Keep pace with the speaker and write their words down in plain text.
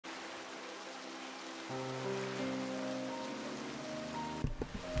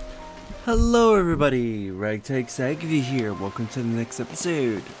Hello everybody, Ragtag Sagvy here, welcome to the next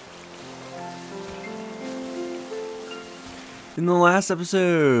episode. In the last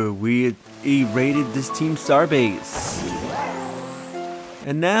episode, we raided this Team Starbase.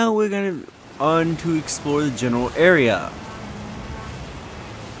 And now we're gonna on to explore the general area.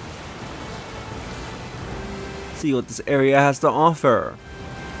 See what this area has to offer.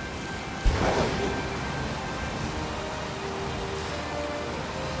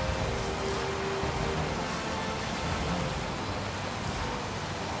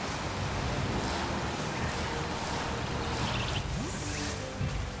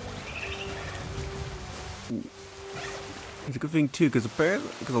 It's a good thing too, because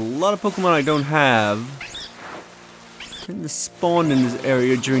a lot of Pokemon I don't have tend to spawn in this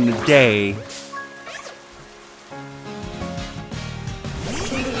area during the day.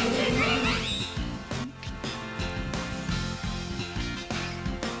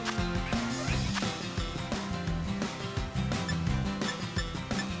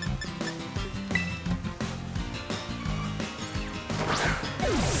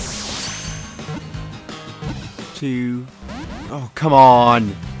 Oh, come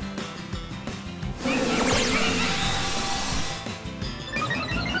on!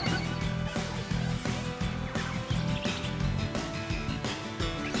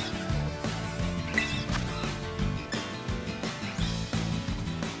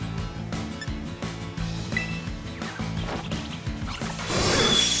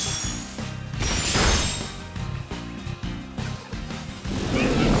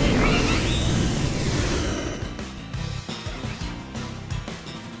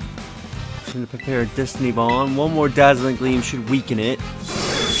 Going to prepare a Destiny Bomb. One more Dazzling Gleam should weaken it.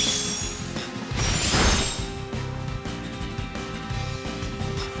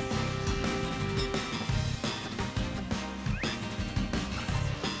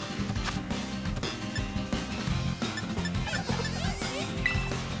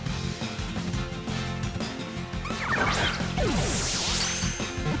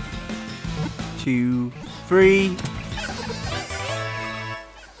 Two, three.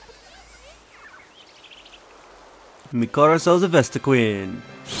 We caught ourselves a Vestaquin.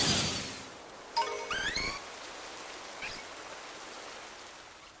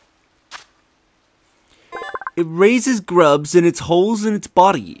 It raises grubs in its holes in its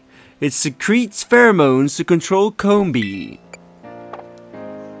body. It secretes pheromones to control Combi.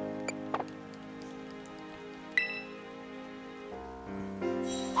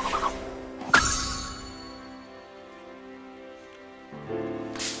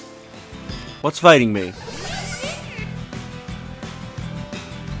 What's fighting me?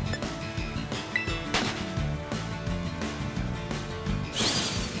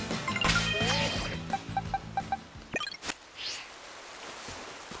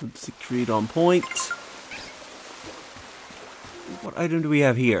 Secrete on point. What item do we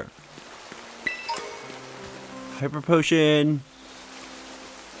have here? Hyper Potion.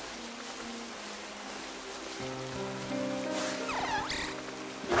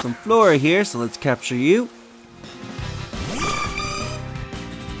 Some Flora here, so let's capture you.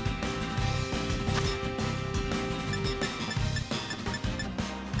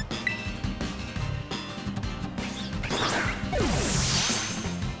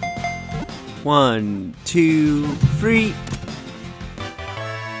 One, two, three.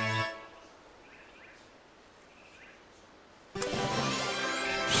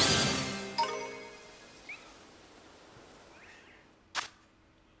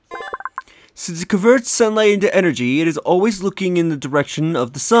 Since it converts sunlight into energy, it is always looking in the direction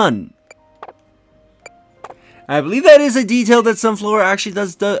of the sun. I believe that is a detail that Sunflower actually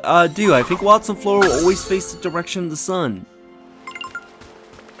does do. I think Wild Sunflower will always face the direction of the sun.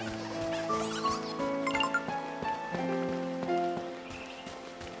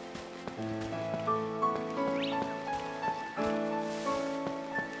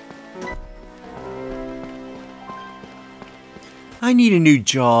 I need a new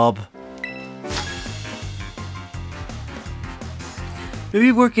job.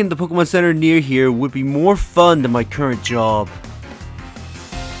 Maybe working at the Pokemon Center near here would be more fun than my current job.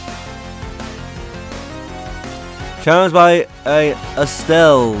 Challenged by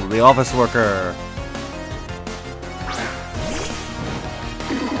Estelle, the office worker.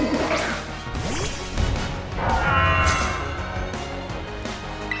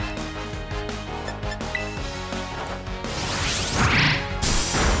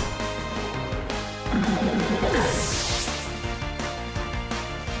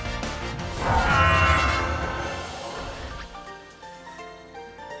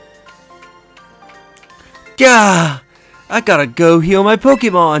 Gah! I gotta go heal my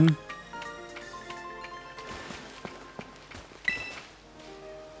Pokemon.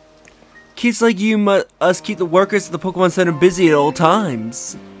 Kids like you must keep the workers at the Pokemon Center busy at all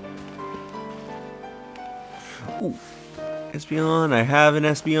times. Ooh. Espeon, I have an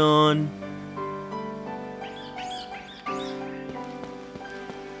Espeon.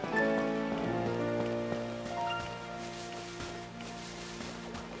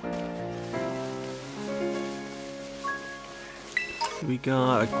 We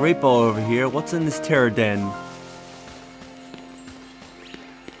got a Great Ball over here. What's in this Terror Den?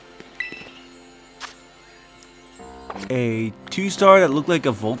 A 2-star that looked like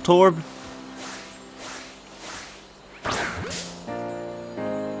a Voltorb?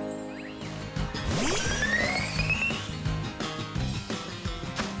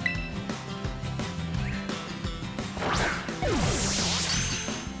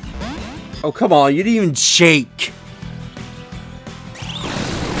 Oh, come on, you didn't even shake.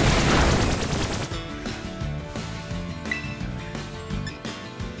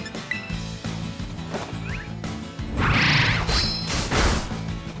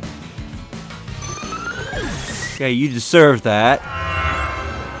 Okay, you deserve that.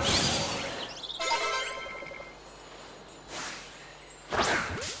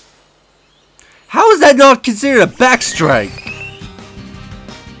 How is that not considered a backstrike?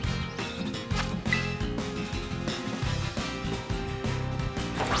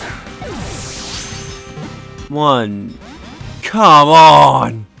 One. Come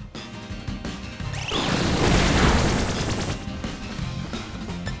on.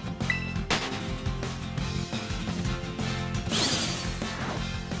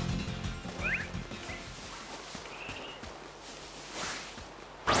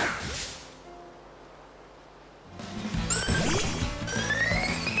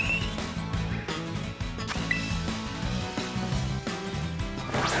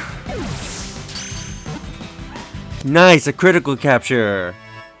 Nice, a critical capture.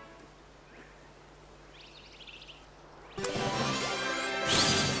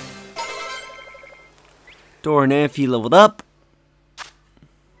 Dora and Amphi leveled up.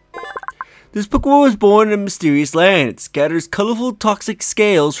 This Pokemon was born in a mysterious land. It scatters colorful toxic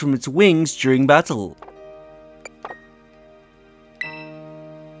scales from its wings during battle.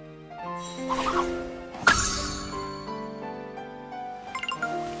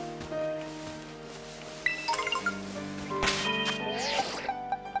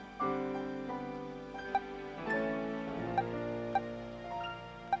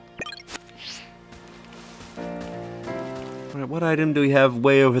 Alright, what item do we have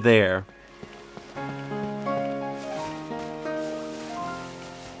way over there?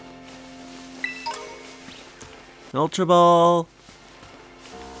 An Ultra Ball.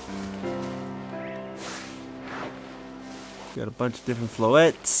 Got a bunch of different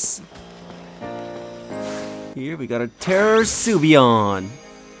floettes. Here we got a Terror Subion.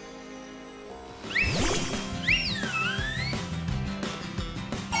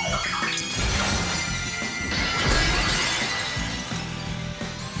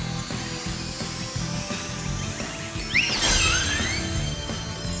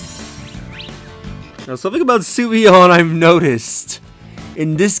 Now, something about Subion I've noticed,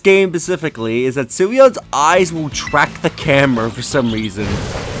 in this game specifically, is that Subion's eyes will track the camera for some reason.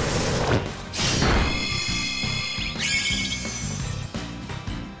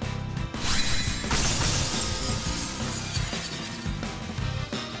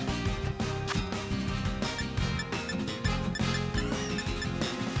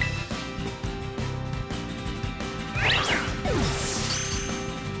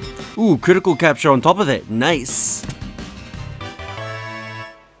 Ooh, critical capture on top of it. Nice.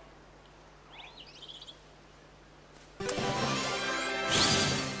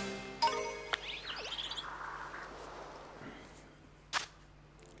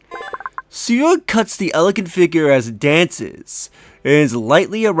 Subion cuts the elegant figure as it dances, and is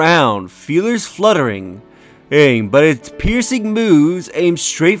lightly around, feelers fluttering, but its piercing moves aim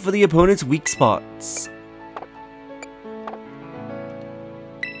straight for the opponent's weak spots.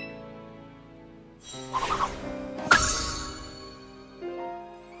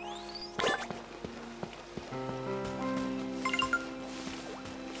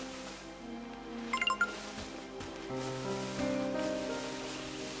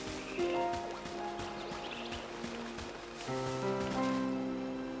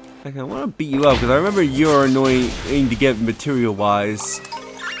 I want to beat you up because I remember you're annoying to get material-wise.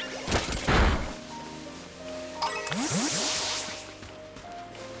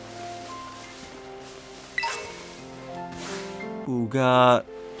 Ooh, got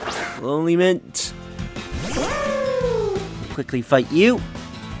Lonely Mint. quickly fight you.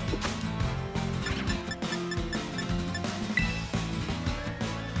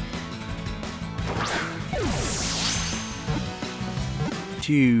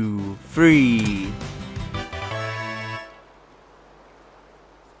 Two, three.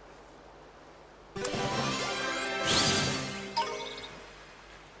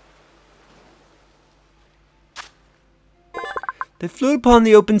 They float upon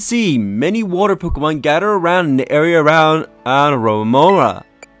the open sea. Many water Pokemon gather around in the area around Aurora.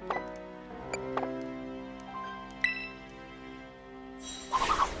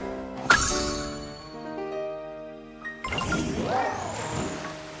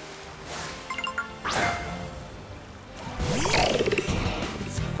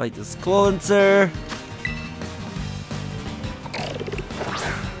 Let's fight this Clolancer.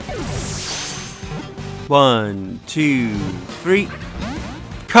 One, two, three.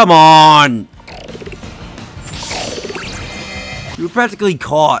 Come on! You were practically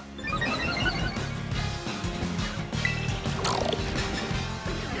caught.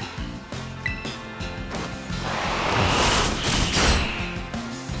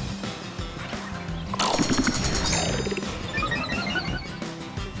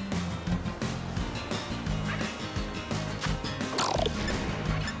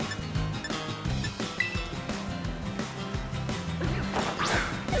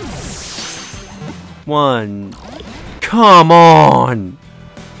 One. Come on!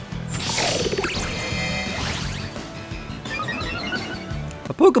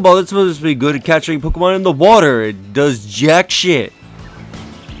 A Pokeball that's supposed to be good at catching Pokemon in the water. It does jack shit.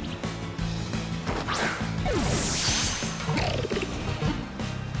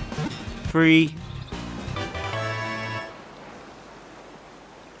 Three.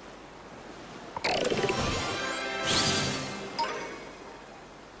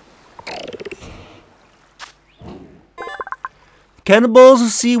 Cannonballs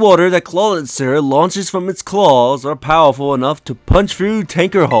of seawater that Clolancer launches from its claws are powerful enough to punch through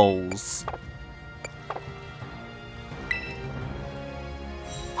tanker hulls.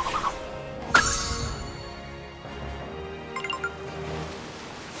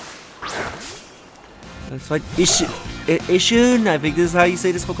 Let's fight Ishun. I think this is how you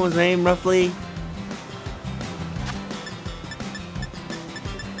say this Pokemon's name, roughly.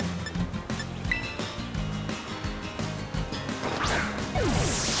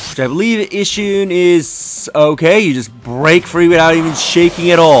 Which I believe Ishun is okay. You just break free without even shaking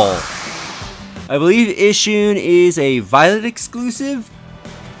at all. I believe Ishun is a Violet exclusive.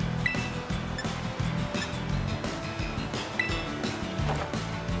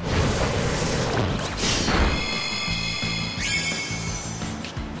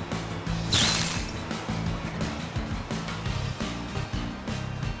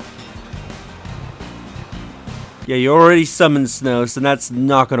 Yeah, you already summoned Snow, so that's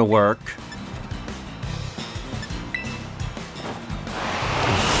not gonna work.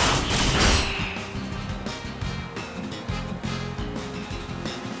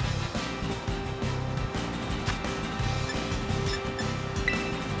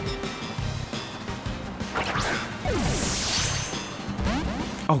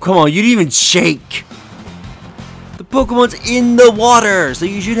 Oh, come on, you didn't even shake! The Pokemon's in the water, so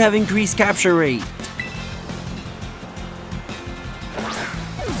you should have increased capture rate.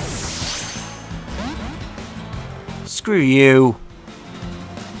 Screw you.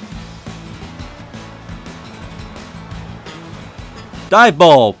 Dive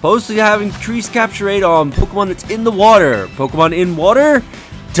Ball. Supposed to have increased capture rate on Pokemon that's in the water. Pokemon in water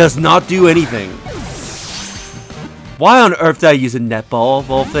does not do anything. Why on earth did I use a net ball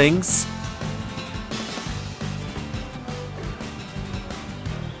of all things?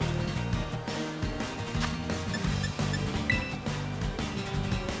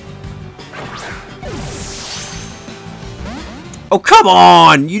 Oh, come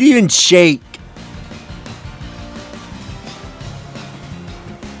on! You didn't even shake.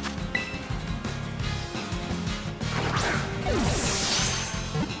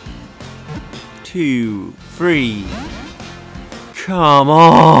 Two, three. Come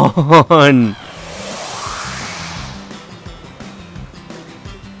on!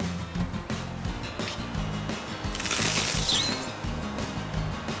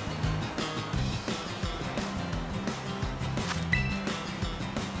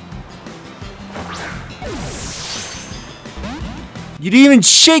 You didn't even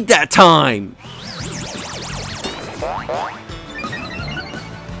shake that time!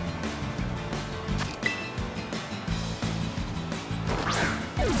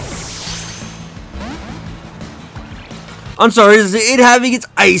 I'm sorry, is it having its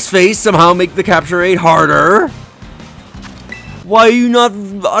ice face somehow make the capture rate harder? Why are you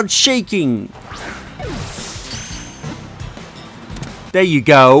not shaking? There you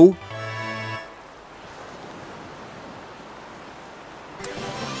go.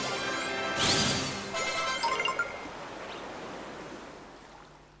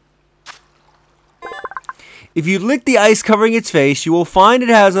 If you lick the ice covering its face, you will find it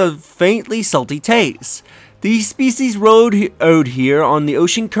has a faintly salty taste. These species rode here on the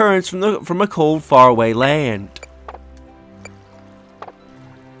ocean currents from a cold, faraway land.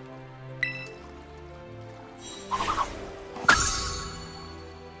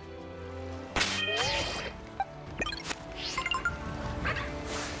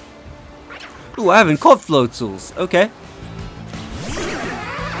 Ooh, I haven't caught Floatzels. Okay.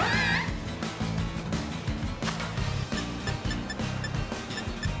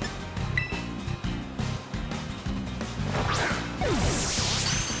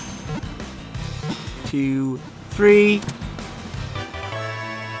 Two, three.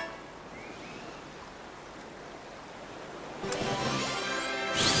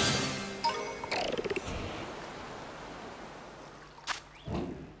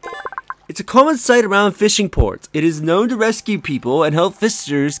 It's a common sight around fishing ports. It is known to rescue people and help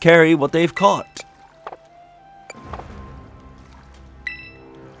visitors carry what they've caught.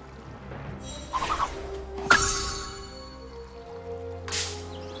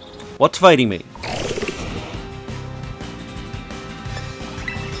 What's fighting me?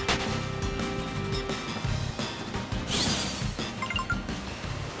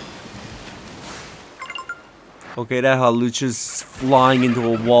 Okay, that Halucha's flying into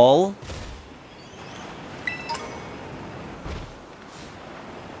a wall.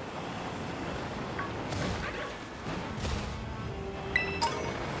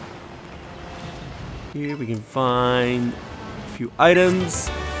 Here we can find a few items.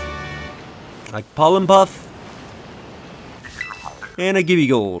 Like Pollen Puff. And a Gibby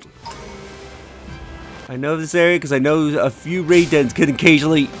Gold. I know this area because I know a few raid dens could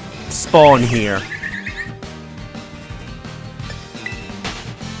occasionally spawn here.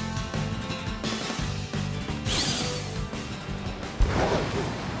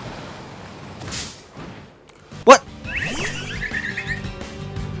 What?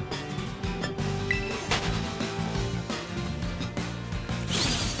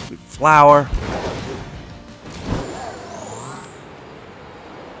 Flower.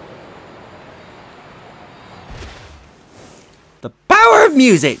 The power of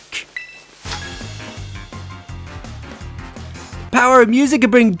music! The power of music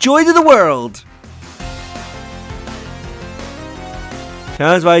can bring joy to the world!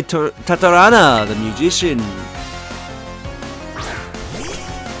 Sounds by Tatarana, the musician.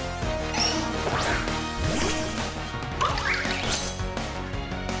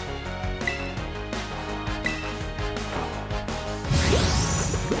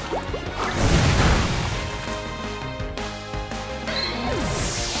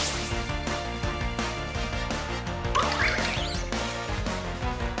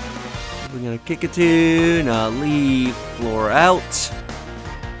 We're gonna kick a tune, leave floor out.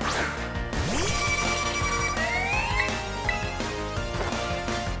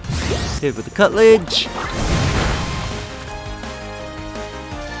 Hit with the cutledge.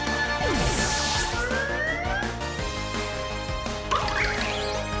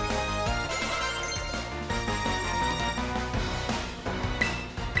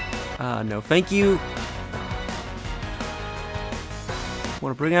 No thank you.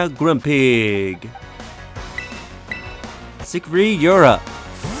 Want to bring out Grumpig. Siegfried, you're up.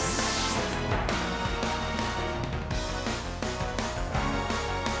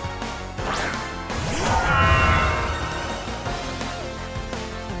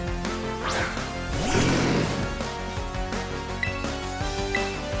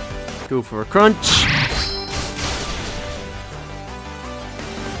 Go for a crunch.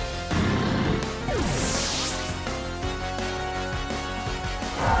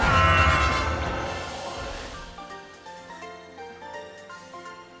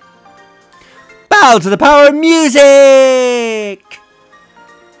 Bow to the power of music!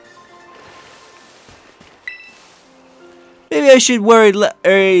 Maybe I should worry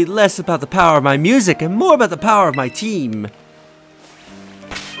less about the power of my music and more about the power of my team.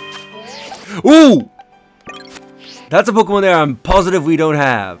 Ooh! That's a Pokemon there I'm positive we don't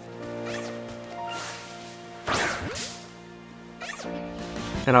have.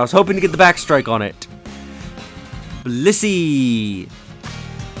 And I was hoping to get the back strike on it. Blissey!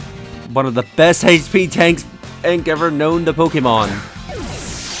 One of the best HP tanks ever known to Pokemon.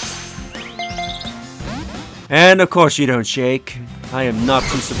 And of course you don't shake. I am not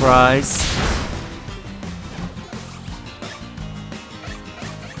too surprised.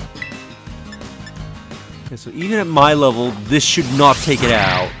 Okay, so even at my level, this should not take it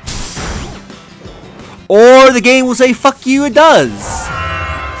out. Or the game will say, fuck you, it does.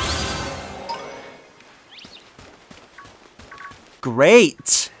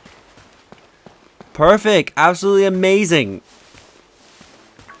 Great. Perfect. Absolutely amazing.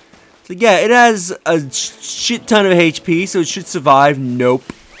 So yeah, it has a shit ton of HP, so it should survive. Nope.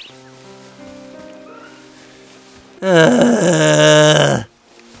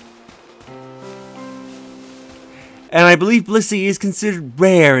 And I believe Blissey is considered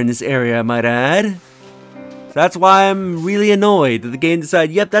rare in this area, I might add. So that's why I'm really annoyed that the game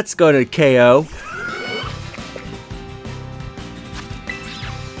decided, yep, that's going to KO.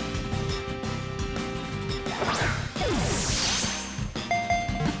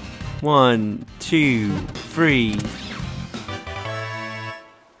 One, two, three.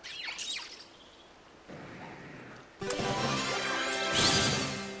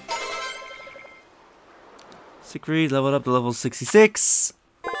 Siegfried leveled up to level 66.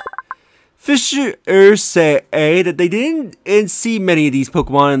 Fishers say that they didn't see many of these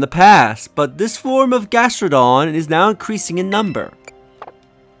Pokemon in the past, but this form of Gastrodon is now increasing in number.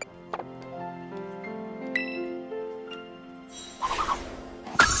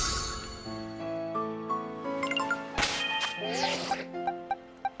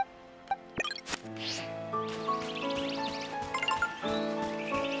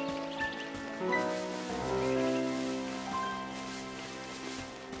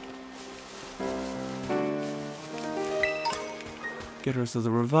 Get ourselves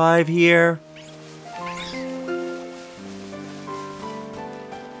a revive here.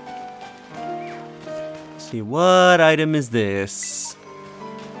 Let's see, what item is this?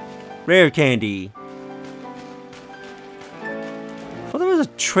 Rare candy. I thought there was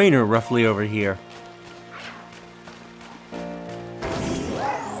a trainer roughly over here.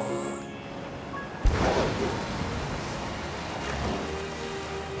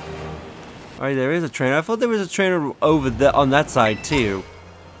 Alright, there is a trainer. I thought there was a trainer over there on that side too.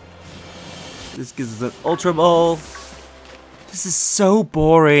 This gives us an Ultra Ball. This is so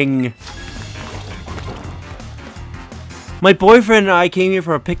boring. My boyfriend and I came here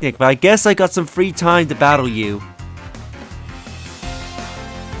for a picnic, but I guess I got some free time to battle you.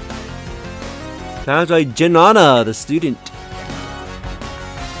 Sounds like Janana, the student.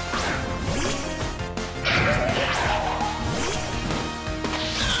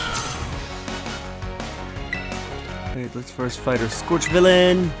 Alright, let's first fight our Scorch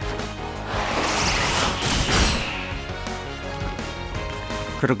villain.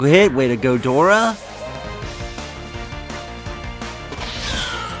 Critical hit, way to go, Dora.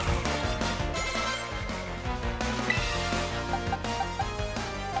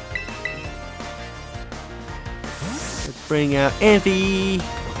 Let's bring out Amphi.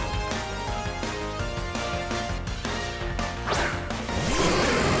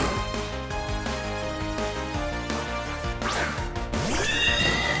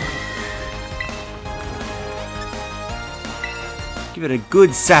 Give it a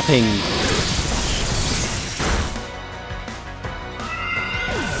good sapping.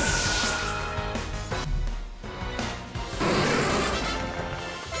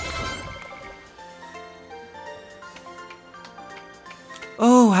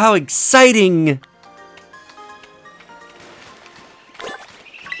 Oh, how exciting!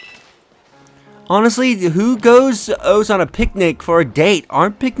 Honestly, who goes on a picnic for a date?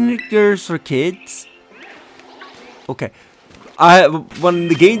 Aren't picnickers for kids? Okay. When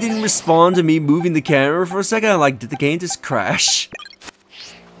the game didn't respond to me moving the camera for a second, I'm like, did the game just crash?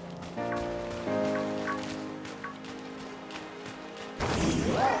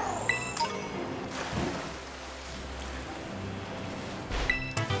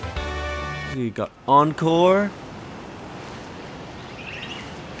 You got Encore.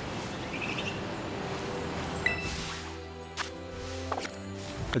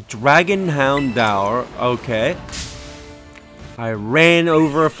 A Dragon Hound Dower, okay. I ran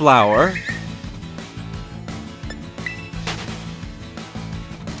over a flower.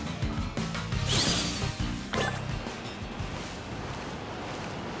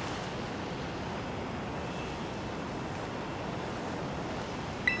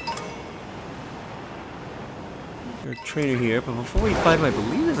 There's a trainer here, but before we fight him, I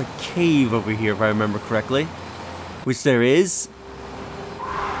believe there's a cave over here, if I remember correctly. Which there is.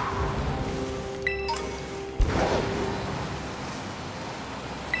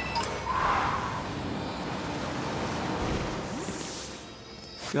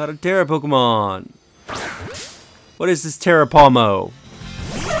 Got a Terra Pokemon. What is this Terrapomo?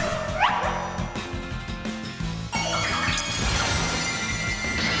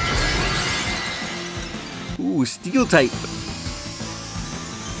 Ooh, steel type.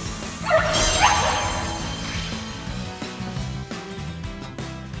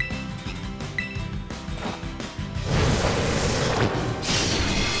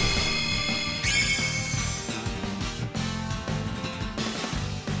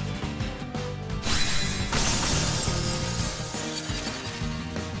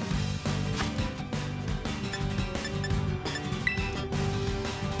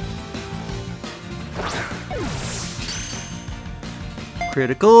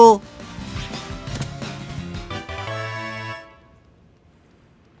 Critical.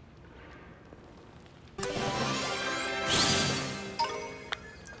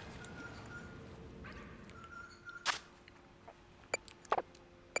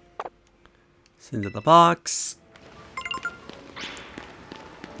 It's into the box.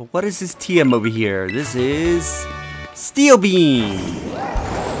 But what is this TM over here? This is Steel Beam.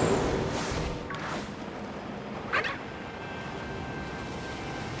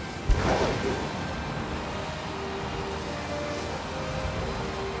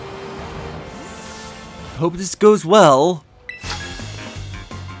 Hope this goes well.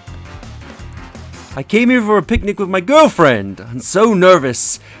 I came here for a picnic with my girlfriend. I'm so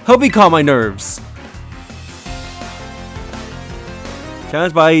nervous. Help me calm my nerves.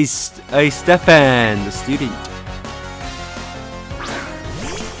 Challenged by Stefan, the student.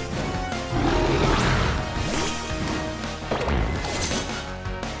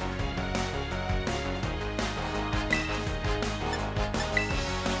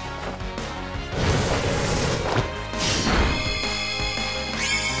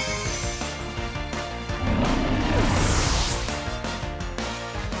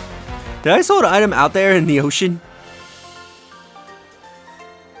 Did I saw an item out there in the ocean?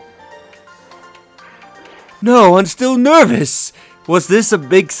 No, I'm still nervous. Was this a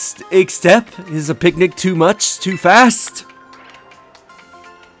big step? Is a picnic too much? Too fast?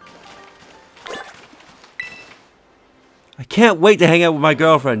 I can't wait to hang out with my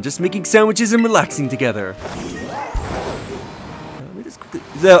girlfriend, just making sandwiches and relaxing together. Let me just quickly...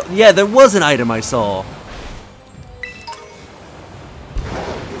 Yeah, there was an item I saw.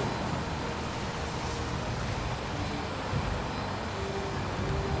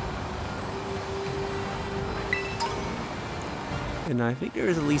 And I think there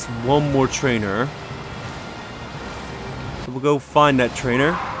is at least one more trainer. So we'll go find that trainer.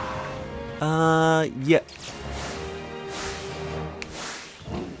 Yeah.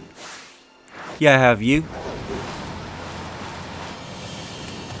 Yeah, I have you.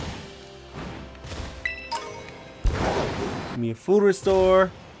 Give me a full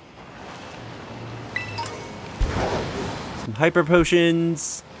restore. Some hyper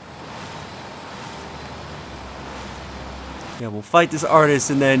potions. Yeah, we'll fight this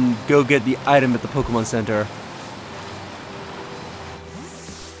artist and then go get the item at the Pokemon Center.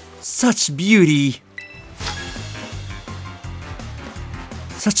 Such beauty!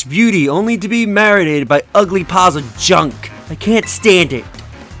 Such beauty, only to be marinated by ugly piles of junk. I can't stand it.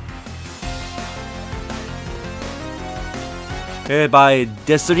 By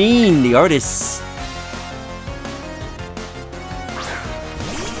Desireen, the artist.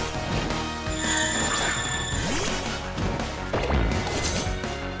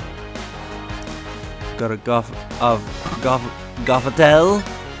 Got a Goffatel.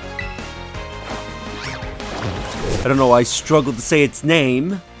 I don't know why I struggled to say its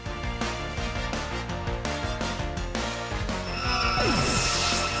name.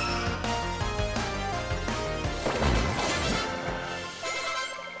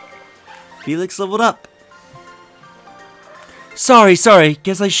 Felix leveled up. Sorry.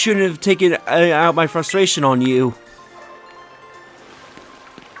 Guess I shouldn't have taken out my frustration on you.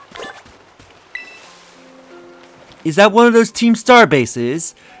 Is that one of those Team Star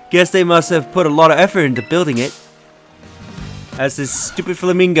bases? Guess they must have put a lot of effort into building it. As this stupid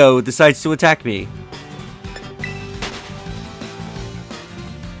flamingo decides to attack me.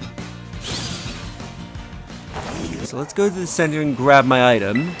 So let's go to the center and grab my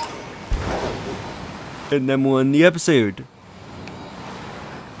item. And then we'll end the episode.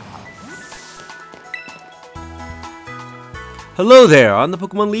 Hello there, I'm the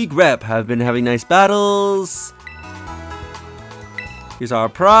Pokemon League rep. Have been having nice battles. Here's our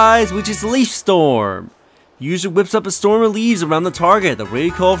prize, which is Leaf Storm. User whips up a storm of leaves around the target. The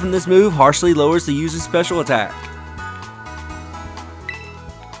recoil from this move harshly lowers the user's special attack.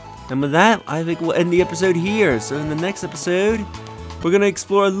 And with that, I think we'll end the episode here. So in the next episode, we're going to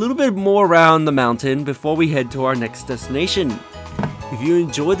explore a little bit more around the mountain before we head to our next destination. If you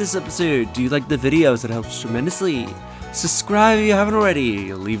enjoyed this episode, do you like the videos? It helps tremendously. Subscribe if you haven't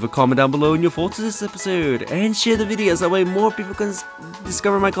already, leave a comment down below in your thoughts of this episode, and share the videos, that way more people can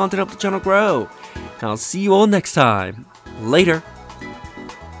discover my content, help the channel grow. And I'll see you all next time. Later.